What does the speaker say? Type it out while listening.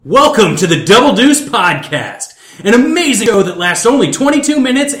Welcome to the Double Deuce Podcast, an amazing show that lasts only 22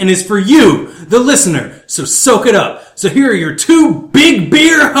 minutes and is for you, the listener, so soak it up. So here are your two big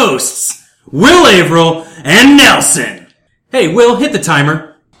beer hosts, Will Averill and Nelson. Hey, Will, hit the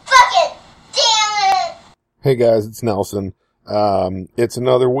timer. Fuck it! Damn it! Hey guys, it's Nelson. It's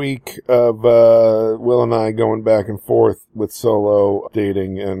another week of Will and I going back and forth with solo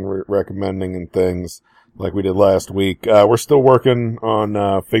dating and recommending and things like we did last week. We're still working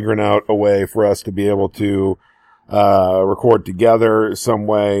on figuring out a way for us to be able to record together some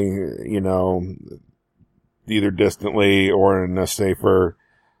way, you know, either distantly or in a safer,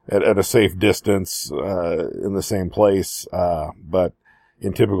 at a safe distance in the same place. But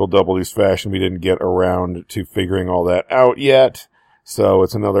in typical Double Deuce fashion, we didn't get around to figuring all that out yet. So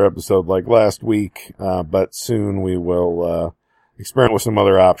it's another episode like last week, but soon we will experiment with some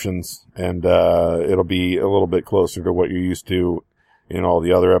other options, and it'll be a little bit closer to what you're used to in all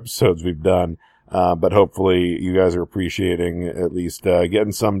the other episodes we've done. But hopefully you guys are appreciating at least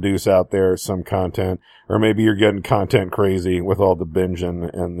getting some deuce out there, some content, or maybe you're getting content crazy with all the binging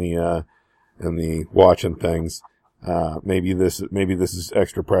and the watching things. Maybe this is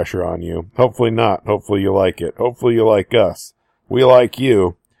extra pressure on you. Hopefully not. Hopefully you like it. Hopefully you like us. We like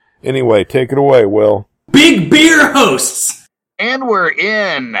you. Anyway, take it away, Will. Big beer hosts. And we're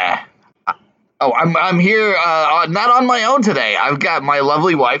in. I'm here, not on my own today. I've got my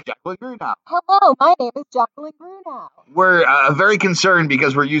lovely wife, Jacqueline Grunow. Hello, my name is Jacqueline Grunow. We're very concerned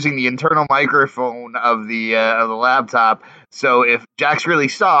because we're using the internal microphone of the laptop. So if Jack's really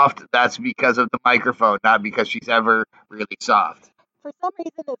soft, that's because of the microphone, not because she's ever really soft. For some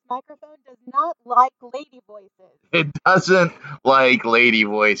reason, this microphone does not like lady voices. It doesn't like lady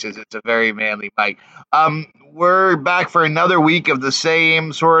voices. It's a very manly mic. We're back for another week of the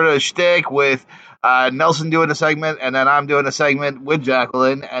same sort of shtick with Nelson doing a segment, and then I'm doing a segment with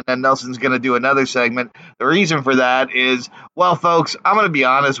Jacqueline, and then Nelson's going to do another segment. The reason for that is, well, folks, I'm going to be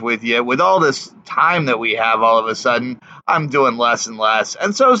honest with you. With all this time that we have all of a sudden, I'm doing less and less,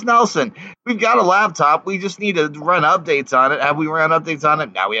 and so is Nelson. We've got a laptop. We just need to run updates on it. Have we run updates on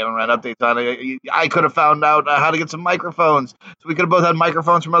it? No, we haven't run updates on it. I could have found out how to get some microphones. So we could have both had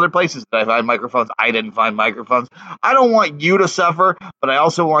microphones from other places. Did I find microphones? I didn't find microphones. I don't want you to suffer, but I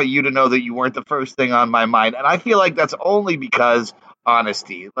also want you to know that you weren't the first thing on my mind. And I feel like that's only because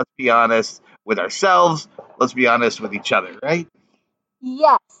honesty. Let's be honest with ourselves. Let's be honest with each other, right?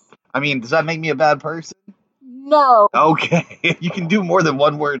 Yes. I mean, does that make me a bad person? No. Okay. You can do more than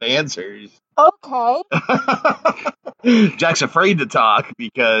one word answers. Okay. Jack's afraid to talk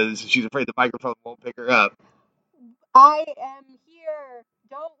because she's afraid the microphone won't pick her up. I am here.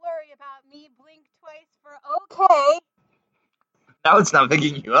 Don't worry about me. Blink twice for okay. Now it's not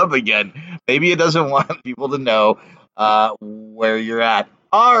picking you up again. Maybe it doesn't want people to know where you're at.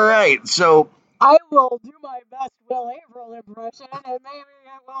 All right, so I will do my best Will Averill impression, and maybe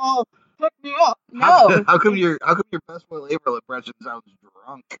it will pick me up. No. How come your best Will Averill impression sounds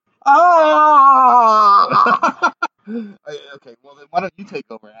drunk? Ah! Okay, well then why don't you take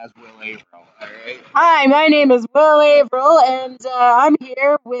over as Will Averill? All right. Hi, my name is Will Averill, and I'm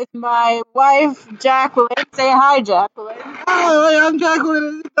here with my wife, Jacqueline. Say hi, Jacqueline. Hi, I'm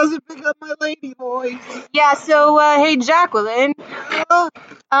Jacqueline. It doesn't pick up my lady voice. Yeah, so, hey, Jacqueline.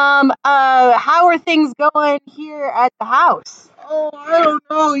 How are things going here at the house? Oh, I don't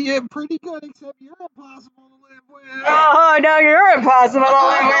know. You're pretty good, except you're impossible to live with. Oh, no, you're impossible to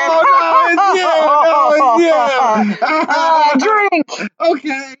live with. Oh, no, it's you. Drink.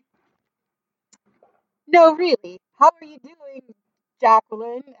 Okay. No, really. How are you doing,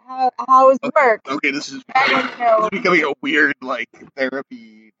 Jacqueline? How is work? Okay, this is I don't know. becoming a weird, like,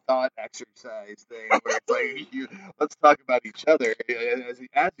 therapy thought exercise thing where it's like, let's talk about each other as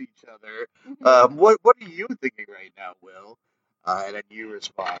each other. What are you thinking right now, Will? And then you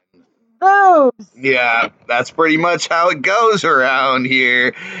respond. Boobs. Yeah, that's pretty much how it goes around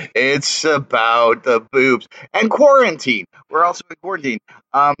here. It's about the boobs and quarantine. We're also in quarantine.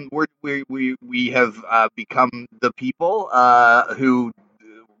 We have become the people who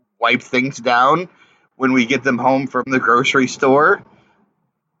wipe things down when we get them home from the grocery store.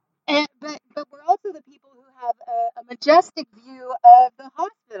 But we're also the people who have a majestic view of the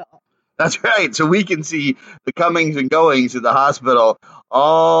hospital. That's right. So we can see the comings and goings of the hospital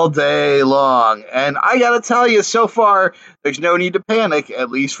all day long. And I got to tell you, so far, there's no need to panic,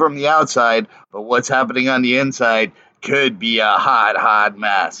 at least from the outside. But what's happening on the inside could be a hot, hot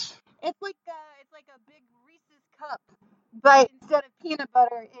mess. It's like a big Reese's cup, but instead of peanut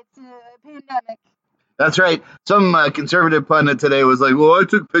butter, it's a pandemic. That's right. Some conservative pundit today was like, well, I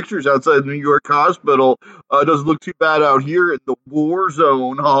took pictures outside the New York hospital. It doesn't look too bad out here in the war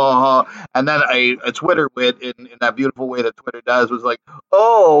zone. Ha, ha, ha. And then a Twitter wit, in that beautiful way that Twitter does, was like,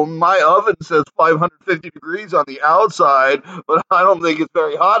 oh, my oven says 550 degrees on the outside, but I don't think it's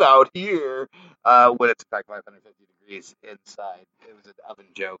very hot out here. When it's in fact 550 degrees inside. It was an oven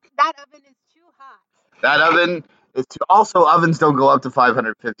joke. That oven is too hot. That oven is too... Also, ovens don't go up to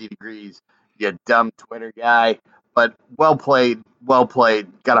 550 degrees. You dumb Twitter guy. But well played. Got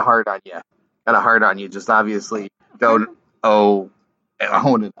a heart on you. Just obviously don't own an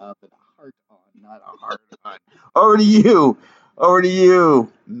oven. A heart on, not a heart on. Over to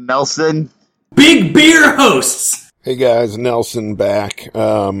you, Nelson. Big Beer hosts. Hey guys, Nelson back.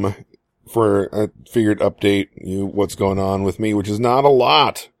 For a figured update you what's going on with me, which is not a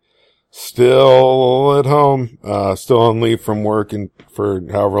lot. Still at home, still on leave from work and for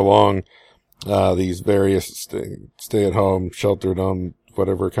however long. These various stay at home, sheltered home,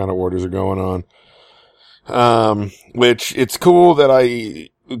 whatever kind of orders are going on. Which it's cool that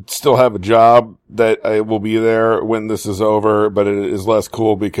I still have a job, that I will be there when this is over, but it is less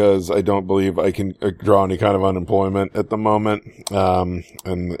cool because I don't believe I can draw any kind of unemployment at the moment.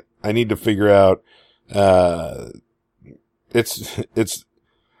 And I need to figure out, it's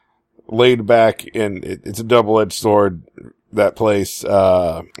laid back and it's a double-edged sword. That place,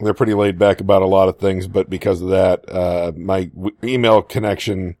 they're pretty laid back about a lot of things, but because of that, my email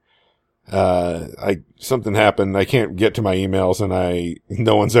connection, something happened. I can't get to my emails and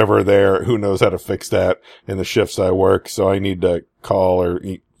no one's ever there. Who knows how to fix that in the shifts I work. So I need to call or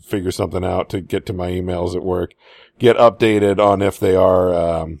figure something out to get to my emails at work, get updated on if they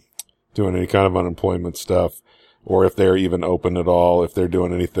are, doing any kind of unemployment stuff, or if they're even open at all, if they're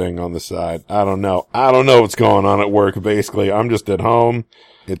doing anything on the side. I don't know what's going on at work. Basically, I'm just at home.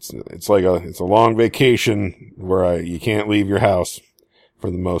 It's a long vacation where you can't leave your house for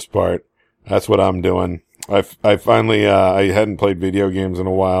the most part. That's what I'm doing. I finally, I hadn't played video games in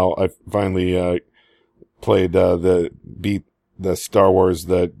a while. I finally, played, beat the Star Wars,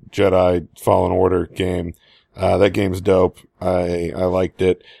 the Jedi Fallen Order game. That game's dope. I liked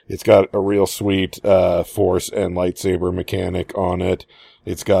it. It's got a real sweet, force and lightsaber mechanic on it.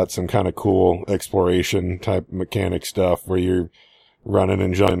 It's got some kind of cool exploration type mechanic stuff where you're running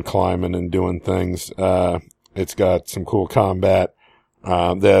and jumping, climbing and doing things. It's got some cool combat.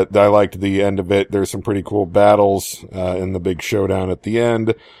 That I liked the end of it. There's some pretty cool battles, in the big showdown at the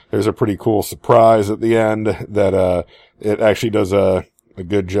end. There's a pretty cool surprise at the end that, it actually does a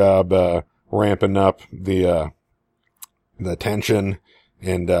good job, ramping up the tension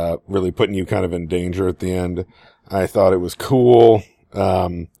and, really putting you kind of in danger at the end. I thought it was cool.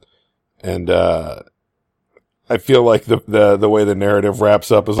 I feel like the way the narrative wraps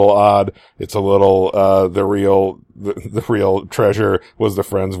up is a little odd. It's a little, the real treasure was the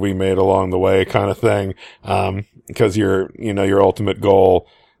friends we made along the way kind of thing. Because your ultimate goal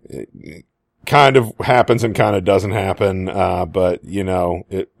kind of happens and kind of doesn't happen. But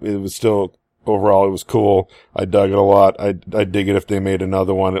it was still, overall, it was cool. I dug it a lot. I'd dig it if they made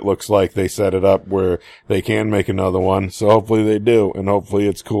another one. It looks like they set it up where they can make another one. So hopefully they do. And hopefully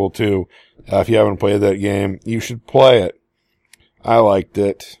it's cool too. If you haven't played that game, you should play it. I liked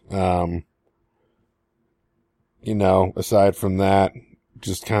it. Aside from that,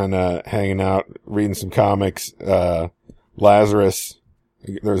 just kind of hanging out, reading some comics. Lazarus.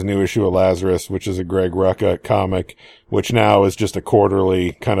 There's a new issue of Lazarus, which is a Greg Rucka comic, which now is just a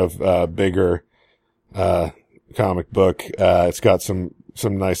quarterly kind of, bigger, comic book. It's got some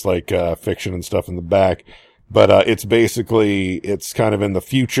nice, fiction and stuff in the back, but, it's kind of in the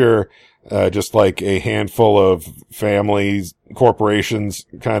future, just like a handful of families, corporations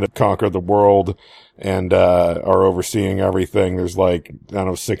kind of conquer the world and, are overseeing everything. There's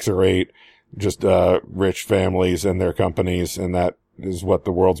 6 or 8 just, rich families and their companies, and that is what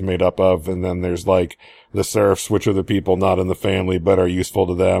the world's made up of. And then there's the serfs, which are the people not in the family but are useful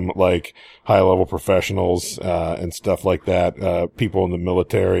to them, like high level professionals, and stuff like that. People in the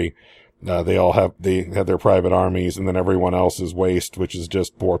military, they have their private armies, and then everyone else is waste, which is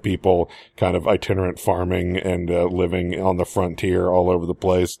just poor people kind of itinerant farming and, living on the frontier all over the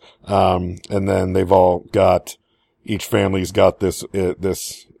place. And then each family's got this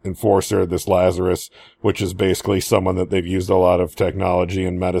enforcer, this Lazarus, which is basically someone that they've used a lot of technology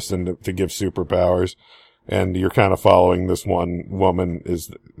and medicine to give superpowers. And you're kind of following this one woman is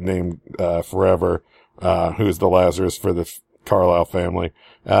named, Forever, who's the Lazarus for the Carlisle family.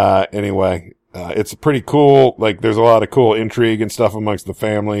 Anyway, It's pretty cool. Like, there's a lot of cool intrigue and stuff amongst the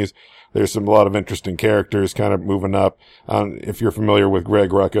families. There's a lot of interesting characters kind of moving up. If you're familiar with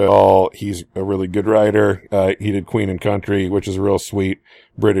Greg Rucka at all, he's a really good writer. He did Queen and Country, which is a real sweet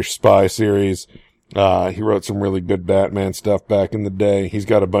British spy series. He wrote some really good Batman stuff back in the day. He's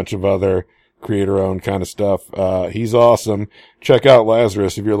got a bunch of other creator-owned kind of stuff. He's awesome. Check out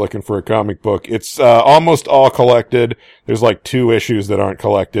Lazarus if you're looking for a comic book. It's almost all collected. There's like 2 issues that aren't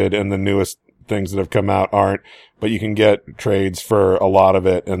collected, and the newest things that have come out aren't. But you can get trades for a lot of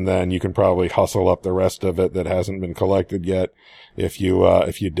it, and then you can probably hustle up the rest of it that hasn't been collected yet if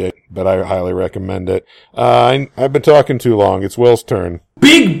you did. But I highly recommend it. I've been talking too long. It's Will's turn.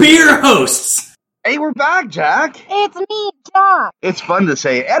 Big Beer hosts! Hey, we're back, Jack. It's me, Jack. It's fun to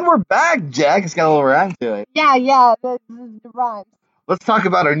say, and we're back, Jack. It's got a little rhyme to it. Yeah, the rhymes. Let's talk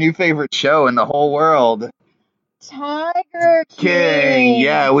about our new favorite show in the whole world. Tiger King.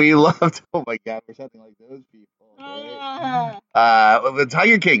 Yeah, we loved. Oh my God, we're something like those people. Right? The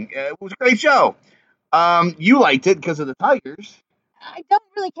Tiger King. It was a great show. You liked it because of the tigers. I don't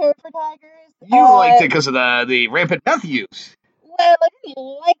really care for tigers. You liked it because of the rampant meth use. Well, I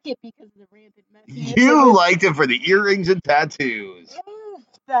didn't like it because of the rampant meth use. You liked it for the earrings and tattoos.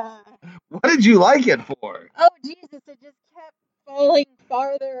 What did you like it for? Oh, Jesus, it just kept falling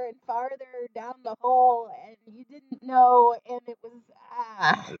farther and farther down the hole, and you didn't know, and it was,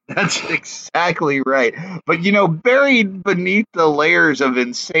 That's exactly right. But, you know, buried beneath the layers of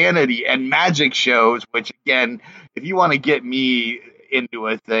insanity and magic shows, which, again, if you want to get me into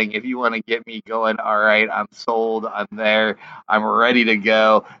a thing, if you want to get me going, all right, I'm sold, I'm there, I'm ready to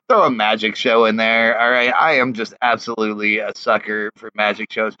go, throw a magic show in there. All right, I am just absolutely a sucker for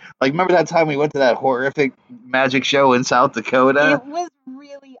magic shows. Like, remember that time we went to that horrific magic show in South Dakota? It was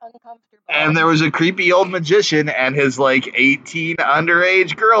really uncomfortable. And there was a creepy old magician and his like 18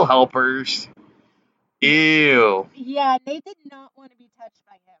 underage girl helpers. Ew. Yeah, they did not want to be touched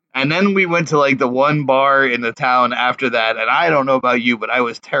by him. And then we went to like the one bar in the town after that, and I don't know about you, but I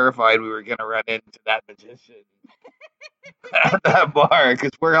was terrified we were going to run into that magician at that bar,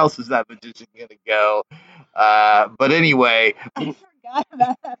 because where else is that magician going to go? But anyway. I forgot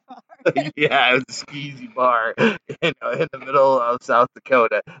about that bar. Yeah, it was a skeezy bar in the middle of South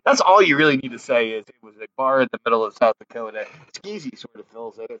Dakota. That's all you really need to say is it was a bar in the middle of South Dakota. Skeezy sort of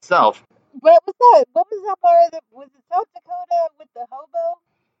fills it itself. What was that? What was that bar? Was it South Dakota with the hobo?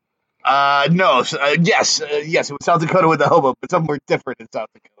 No. Yes, it was South Dakota with the hobo, but somewhere different in South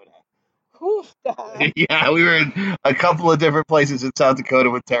Dakota. Yeah, we were in a couple of different places in South Dakota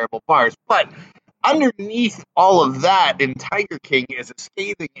with terrible bars. But underneath all of that in Tiger King is a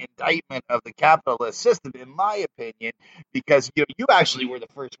scathing indictment of the capitalist system, in my opinion, because you actually were the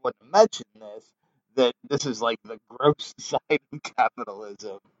first one to mention this, that this is like the gross side of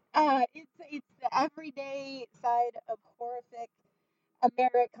capitalism. It's the everyday side of horrific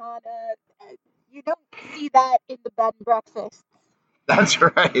Americana. You don't see that in the bed and breakfast. That's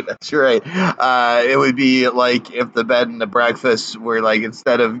right. It would be like if the bed and the breakfast were like,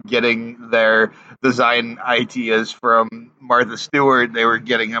 instead of getting their design ideas from Martha Stewart, they were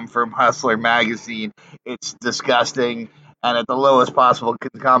getting them from Hustler magazine. It's disgusting and at the lowest possible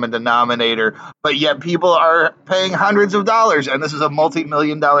common denominator, but yet people are paying hundreds of dollars, and this is a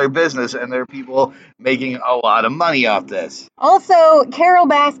multi-million-dollar business, and there are people making a lot of money off this. Also, Carol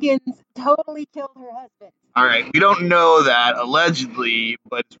Baskins totally killed her husband. All right, we don't know that allegedly,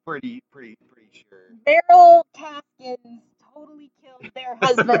 but it's pretty sure. Beryl Caskins totally killed their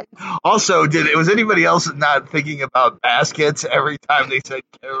husband. Also, was anybody else not thinking about baskets every time they said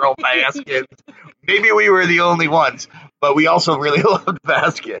Carol Baskins? Maybe we were the only ones, but we also really loved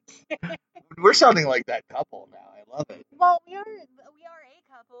baskets. We're sounding like that couple now. I love it. Well, we are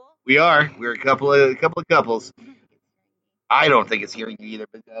a couple. We're a couple of couples. I don't think it's hearing you either,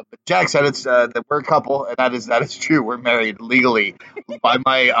 but Jack said it's that we're a couple, and that is true. We're married legally by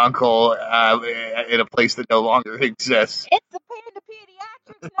my uncle in a place that no longer exists. It's the Panda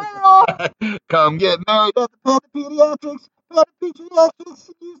Pediatrics now. Come get married at the Panda Pediatrics. Panda Pediatrics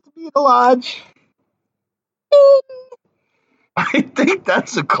used to be the lodge. I think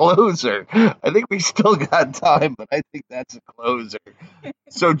that's a closer. I think we still got time, but I think that's a closer.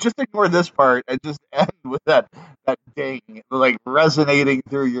 So just ignore this part and just end with that ding, like resonating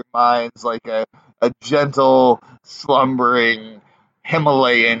through your minds like a gentle, slumbering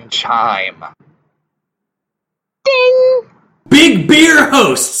Himalayan chime. Ding! Big Beer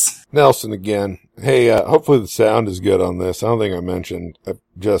hosts! Nelson again. Hey, hopefully the sound is good on this. I don't think I mentioned.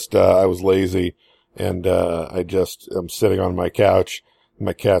 I was lazy, and I'm sitting on my couch.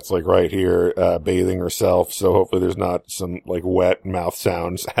 My cat's like right here, bathing herself. So hopefully there's not some like wet mouth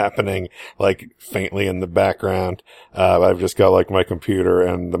sounds happening like faintly in the background. I've just got like my computer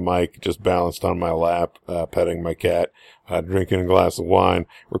and the mic just balanced on my lap, petting my cat, drinking a glass of wine,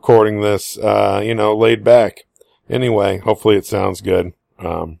 recording this, laid back. Anyway, hopefully it sounds good.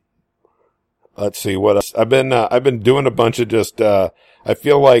 Let's see what else. I've been doing a bunch of just, I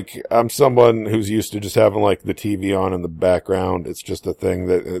feel like I'm someone who's used to just having like the TV on in the background. It's just a thing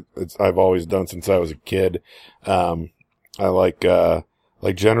that I've always done since I was a kid. I like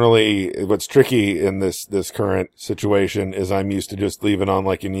generally what's tricky in this current situation is I'm used to just leaving on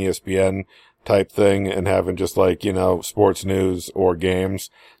like an ESPN type thing and having just like, sports news or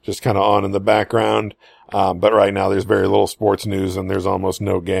games just kind of on in the background. But right now there's very little sports news and there's almost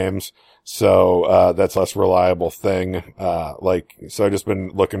no games. So, that's a less reliable thing. So I've just been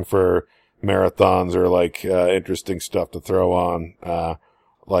looking for marathons or interesting stuff to throw on.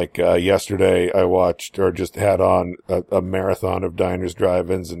 Yesterday I watched or just had on a marathon of diners,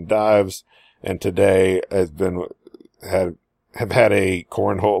 drive-ins and dives. And today have had a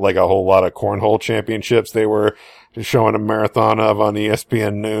cornhole, like a whole lot of cornhole championships they were showing a marathon of on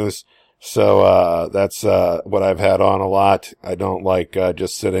ESPN News. So, that's, what I've had on a lot. I don't like,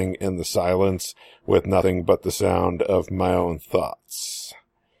 just sitting in the silence with nothing but the sound of my own thoughts.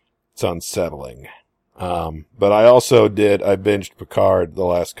 It's unsettling. But I binged Picard the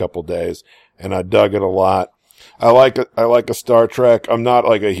last couple days and I dug it a lot. I like a Star Trek. I'm not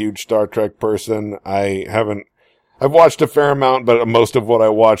like a huge Star Trek person. I've watched a fair amount, but most of what I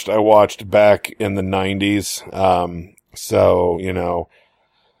watched back in the 90s.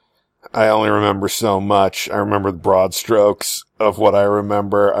 I only remember so much. I remember the broad strokes of what I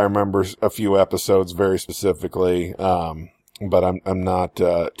remember. I remember a few episodes very specifically. But I'm not,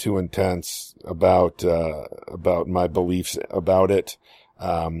 too intense about my beliefs about it.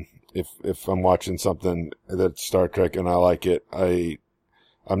 If I'm watching something that's Star Trek and I like it,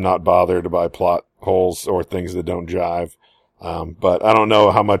 I'm not bothered by plot holes or things that don't jive. But I don't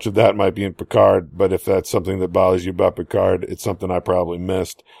know how much of that might be in Picard, but if that's something that bothers you about Picard, it's something I probably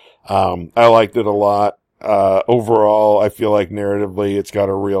missed. I liked it a lot. Overall, I feel like narratively it's got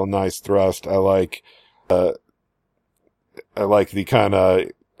a real nice thrust. I like the kind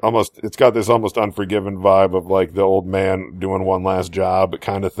of it's got this almost Unforgiven vibe of like the old man doing one last job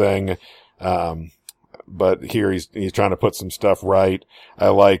kind of thing. But here he's trying to put some stuff right.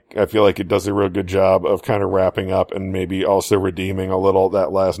 I feel like it does a real good job of kind of wrapping up and maybe also redeeming a little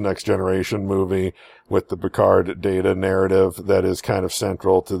that last Next Generation movie with the Picard Data narrative that is kind of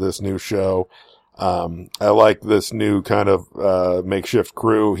central to this new show. I like this new kind of, makeshift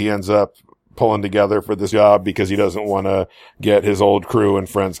crew he ends up pulling together for this job because he doesn't want to get his old crew and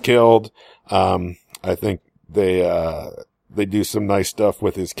friends killed. I think they do some nice stuff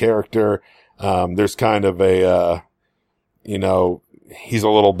with his character. There's kind of he's a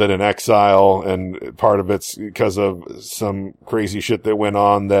little bit in exile and part of it's because of some crazy shit that went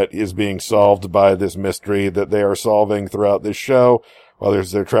on that is being solved by this mystery that they are solving throughout this show while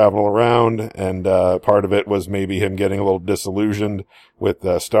they're traveling around. And, part of it was maybe him getting a little disillusioned with,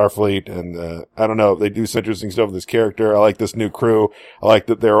 Starfleet. And, I don't know. They do some interesting stuff with this character. I like this new crew. I like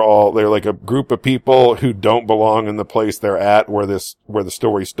that they're like a group of people who don't belong in the place they're at where the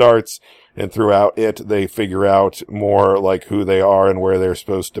story starts. And throughout it, they figure out more like who they are and where they're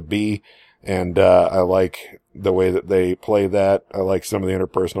supposed to be. And, I like the way that they play that. I like some of the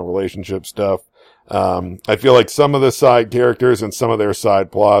interpersonal relationship stuff. I feel like some of the side characters and some of their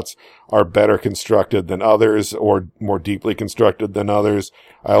side plots are better constructed than others or more deeply constructed than others.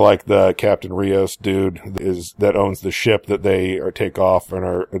 I like the Captain Rios dude that owns the ship that they take off and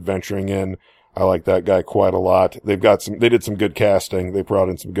are adventuring in. I like that guy quite a lot. They did some good casting. They brought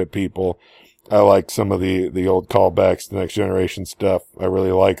in some good people. I like some of the old callbacks to the Next Generation stuff. I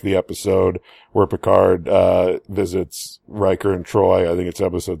really like the episode where Picard, visits Riker and Troy. I think it's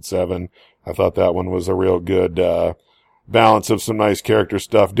episode 7. I thought that one was a real good, balance of some nice character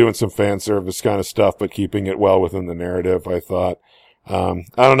stuff, doing some fan service kind of stuff, but keeping it well within the narrative, I thought. I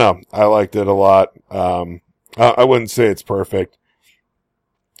don't know. I liked it a lot. I wouldn't say it's perfect,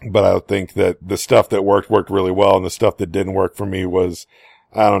 but I think that the stuff that worked really well, and the stuff that didn't work for me was,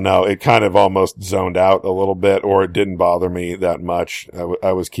 I don't know, it kind of almost zoned out a little bit, or it didn't bother me that much.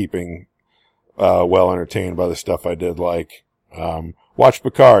 I was keeping, well entertained by the stuff I did like. Watch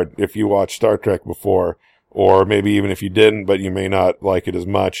Picard if you watched Star Trek before, or maybe even if you didn't, but you may not like it as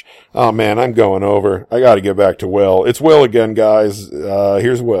much. Oh man, I'm going over. I gotta get back to Will. It's Will again, guys.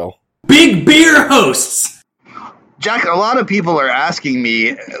 Here's Will. Big Beer hosts! Jack, a lot of people are asking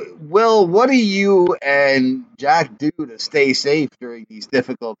me, Will, what do you and Jack do to stay safe during these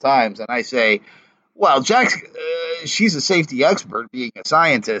difficult times? And I say, well, Jack's, she's a safety expert, being a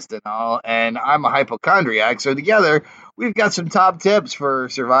scientist and all, and I'm a hypochondriac. So together, we've got some top tips for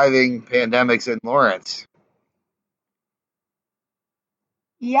surviving pandemics in Lawrence.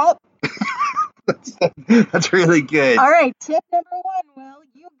 Yep. That's really good. All right, tip number one, Will,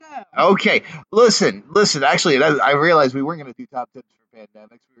 you go. Okay, listen. Actually, I realized we weren't going to do top tips for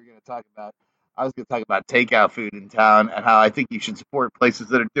pandemics. I was going to talk about takeout food in town and how I think you should support places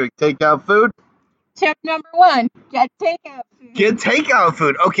that are doing takeout food. Tip number one, get takeout food. Get takeout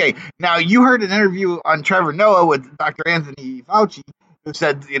food. Okay, now you heard an interview on Trevor Noah with Dr. Anthony Fauci, who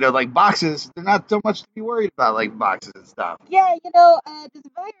said, like boxes, they're not so much to be worried about, like boxes and stuff. Yeah, this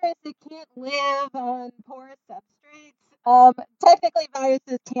virus, it can't live on porous substrates. Technically,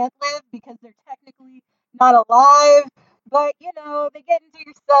 viruses can't live because they're technically not alive. But, they get into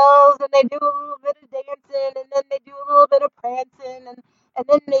your cells and they do a little bit of dancing and then they do a little bit of prancing and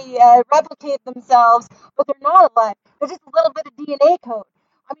then they replicate themselves, but they're not alive. They're just a little bit of DNA code.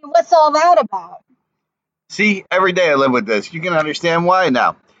 I mean, what's all that about? See, every day I live with this. You can understand why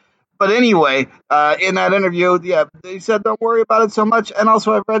now. But anyway, in that interview, they said don't worry about it so much. And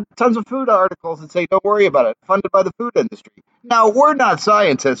also I've read tons of food articles that say don't worry about it, funded by the food industry. Now, we're not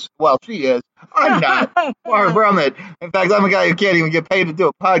scientists. Well, she is. I'm not. Far from it. In fact, I'm a guy who can't even get paid to do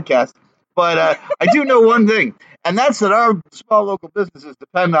a podcast. But I do know one thing, and that's that our small local businesses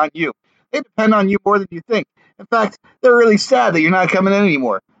depend on you. They depend on you more than you think. In fact, they're really sad that you're not coming in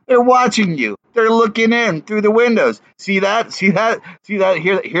anymore. They're watching you. They're looking in through the windows. See that? See that? See that?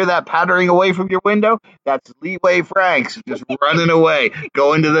 Hear that pattering away from your window? That's Leeway Franks just running away,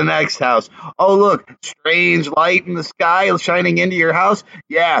 going to the next house. Oh, look, strange light in the sky shining into your house.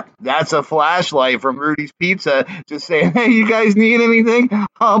 Yeah, that's a flashlight from Rudy's Pizza. Just saying, hey, you guys need anything?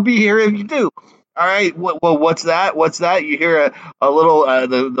 I'll be here if you do. All right. Well, what's that? What's that? You hear a little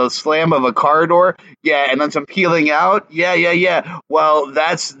the slam of a car door. Yeah, and then some peeling out. Yeah. Well,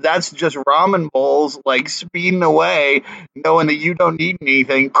 that's just ramen bowls like speeding away, knowing that you don't need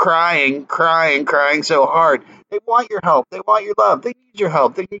anything, crying so hard. They want your help. They want your love. They need your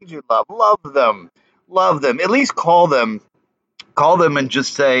help. They need your love. Love them. At least call them and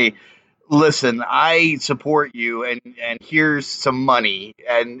just say, listen, I support you, and here's some money.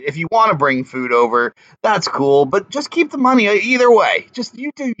 And if you want to bring food over, that's cool, but just keep the money either way. Just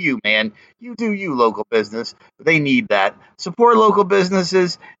you do you, man. You do you, local business. They need that. Support local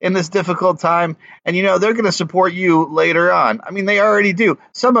businesses in this difficult time, and they're going to support you later on. I mean, they already do.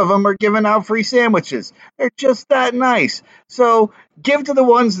 Some of them are giving out free sandwiches. They're just that nice. So give to the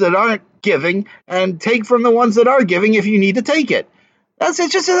ones that aren't giving, and take from the ones that are giving if you need to take it. That's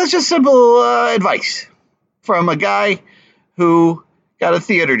just simple advice from a guy who got a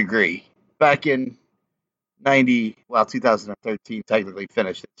theater degree back in 2013, technically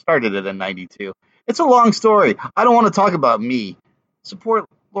finished it. Started it in 92. It's a long story. I don't want to talk about me. Support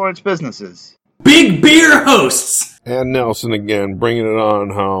Lawrence businesses. Big Beer hosts. And Nelson again, bringing it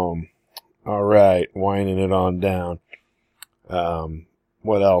on home. All right, winding it on down.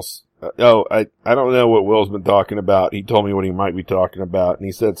 What else? I don't know what Will's been talking about. He told me what he might be talking about, and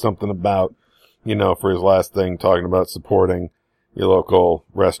he said something about, for his last thing, talking about supporting your local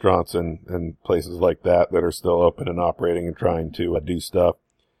restaurants and places like that are still open and operating and trying to do stuff.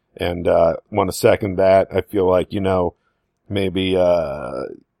 And want to second that. I feel like, maybe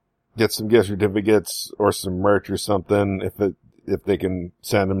get some gift certificates or some merch or something if they can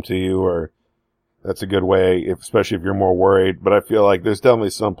send them to you, or that's a good way, especially if you're more worried. But I feel like there's definitely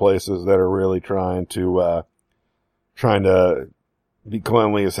some places that are really trying to be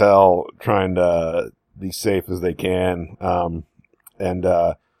cleanly as hell, trying to be safe as they can. I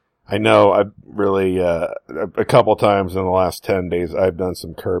know I've really, a couple times in the last 10 days, I've done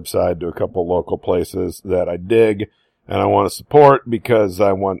some curbside to a couple local places that I dig and I want to support because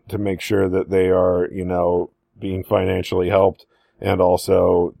I want to make sure that they are, being financially helped, and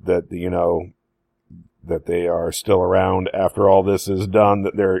also that, that they are still around after all this is done,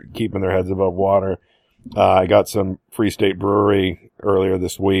 that they're keeping their heads above water. I got some Free State Brewery earlier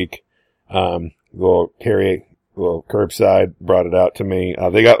this week. Little curbside brought it out to me.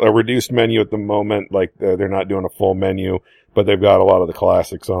 They got a reduced menu at the moment. Like they're not doing a full menu, but they've got a lot of the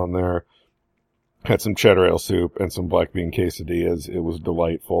classics on there. Had some cheddar ale soup and some black bean quesadillas. It was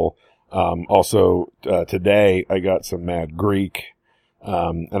delightful. Also, today I got some Mad Greek.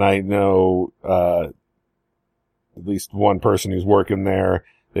 And I know, at least one person who's working there.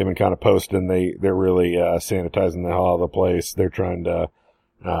 They've been kind of posting. They're really, sanitizing the hell out of the place. They're trying to,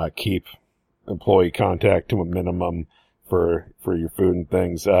 keep employee contact to a minimum, for your food and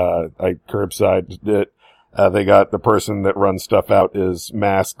things. I curbside it. They got the person that runs stuff out is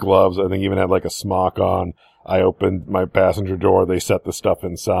mask, gloves. I think even had like a smock on. I opened my passenger door. They set the stuff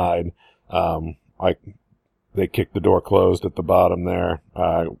inside. They kicked the door closed at the bottom there.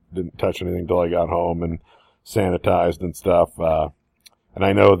 I didn't touch anything till I got home and sanitized and stuff. And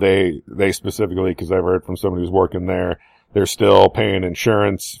I know they specifically, because I've heard from somebody who's working there, they're still paying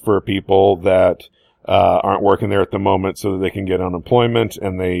insurance for people that aren't working there at the moment so that they can get unemployment,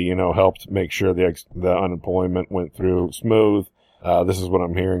 and they, helped make sure the unemployment went through smooth. This is what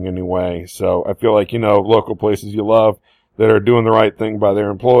I'm hearing anyway. So I feel like, local places you love that are doing the right thing by their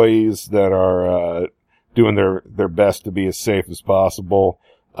employees, that are doing their best to be as safe as possible.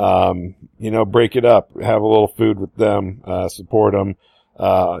 Break it up, have a little food with them, support them.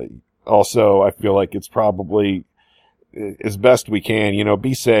 Also, I feel like it's probably as best we can,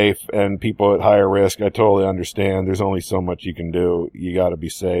 be safe, and people at higher risk, I totally understand. There's only so much you can do. You got to be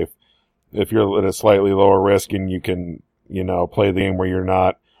safe. If you're at a slightly lower risk and you can, play the game where you're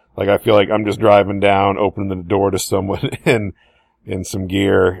not, like, I feel like I'm just driving down, opening the door to someone in some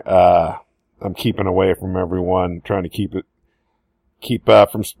gear. I'm keeping away from everyone, trying to keep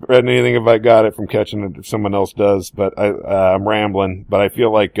from spreading anything if I got it, from catching it if someone else does. But I'm rambling. But I feel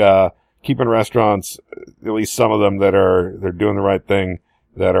like keeping restaurants, at least some of them they're doing the right thing,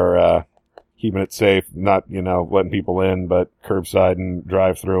 that are keeping it safe, not letting people in, but curbside and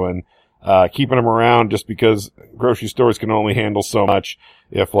drive-through, and keeping them around, just because grocery stores can only handle so much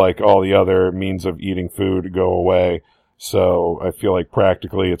if like all the other means of eating food go away. So I feel like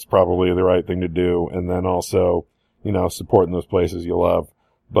practically it's probably the right thing to do. And then also, supporting those places you love,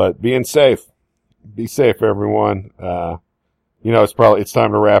 but being safe. Be safe, everyone. It's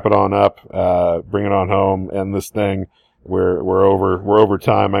time to wrap it on up, bring it on home, end this thing. We're over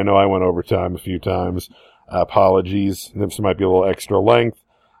time. I know I went over time a few times. Apologies. This might be a little extra length.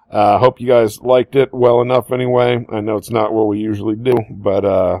 Hope you guys liked it well enough anyway. I know it's not what we usually do, but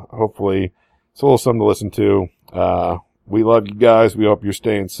hopefully it's a little something to listen to. We love you guys. We hope you're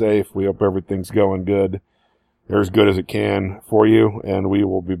staying safe. We hope everything's going good. They're as good as it can for you, and we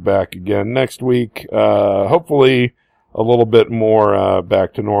will be back again next week. Hopefully a little bit more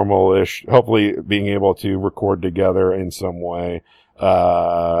back to normal-ish. Hopefully being able to record together in some way.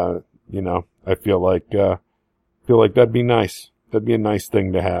 I feel like that'd be nice. That'd be a nice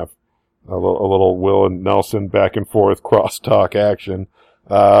thing to have. A little Will and Nelson back and forth crosstalk action.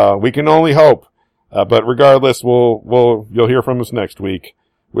 We can only hope. But regardless, you'll hear from us next week.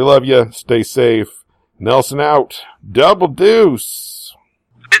 We love you. Stay safe. Nelson out. Double Deuce.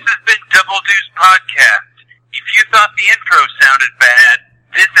 This has been Double Deuce Podcast. If you thought the intro sounded bad,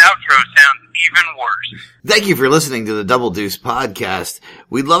 this outro sounds even worse. Thank you for listening to the Double Deuce Podcast.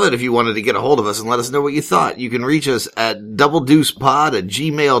 We'd love it if you wanted to get a hold of us and let us know what you thought. You can reach us at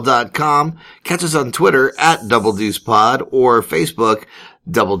doubledeucepod@gmail.com. Catch us on Twitter at doubledeucepod, or Facebook,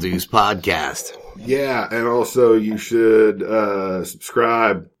 Double Deuce Podcast. Yeah, and also you should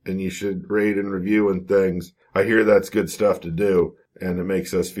subscribe, and you should rate and review and things. I hear that's good stuff to do, and it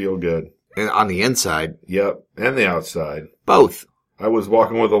makes us feel good. And on the inside. Yep, and the outside. Both. I was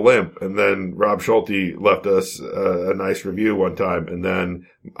walking with a limp, and then Rob Schulte left us a nice review one time, and then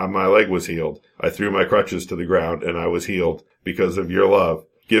my leg was healed. I threw my crutches to the ground, and I was healed because of your love.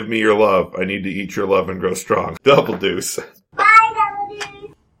 Give me your love. I need to eat your love and grow strong. Double Deuce.